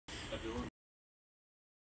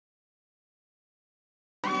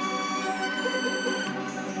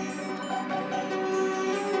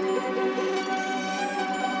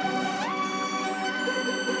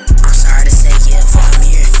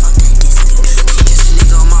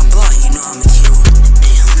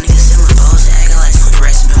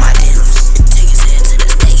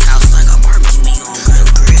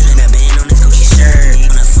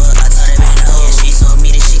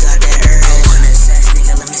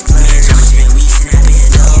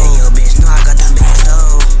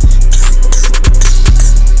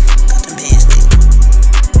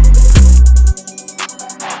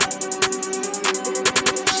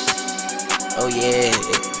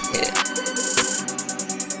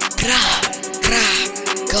Me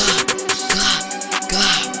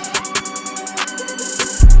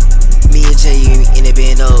and Jay in the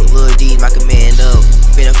bando, Lil D my commando.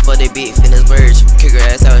 Finna fuck that bitch, finna splurge. Kick her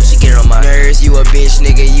ass out, she get on my nerves. You a bitch,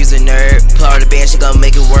 nigga, you's a nerd. Pull out the band, she gon'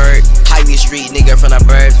 make it work. Highway street, nigga, from the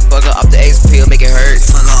birds. Fuck her off the X pill, make it hurt.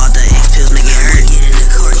 Fuck her off the X pills, make it hurt. Get in the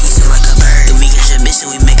court, he seem like a bird. Then we get your bitch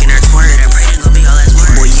and we making her twerk. That pray ain't gon' be all that's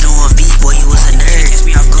work. Boy, you don't want beef, boy, you was a nerd. Catch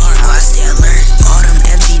me off guard, boy, I stay alert. All them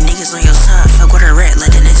FG niggas on your side, fuck with a rat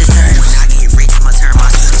like the Ninja Turtles. When I get rich, I'ma turn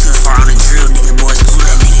my stuff too far on the drill, nigga, boys pull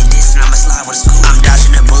that nigga dissing, I'ma slide with a scoop. I'm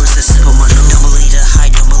dodging the bullets, a simple maneuver. Don't believe the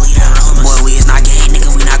hype, don't believe the rumors. Boy, we is not gang,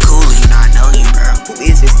 nigga, we not coolin'. You know I know you, bro. Who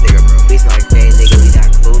is this nigga, bro? He's not gang, nigga, we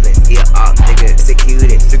not coolin'. He a op, nigga,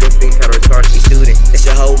 executing. Sugar thing, kinda retarded, we shooting. That's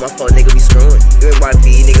your hoe, my fault, nigga, we screwing. You ain't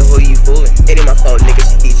YP, nigga, who you fooling? It ain't my fault, nigga,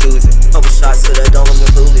 she keep choosing. Couple shots to the dome,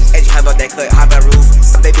 I'm clueless. As you high about that cut, high about roof.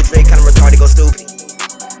 My baby Drake kinda retarded, go stupid.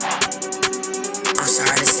 I'm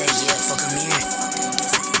sorry to say, yeah, fuck him here.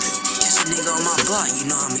 Just a nigga on my block, you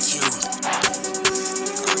know I'ma kill him.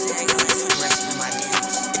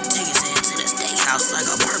 Take his head to the steakhouse like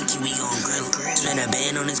a barbecue, we gon' grill him. Spend a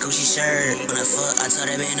band on this Gucci shirt. When the fuck, I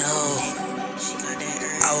told that man no.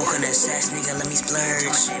 I woke on that sass, nigga, let me splurge.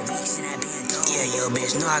 Yeah, yo,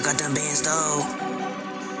 bitch, know I got them bands though.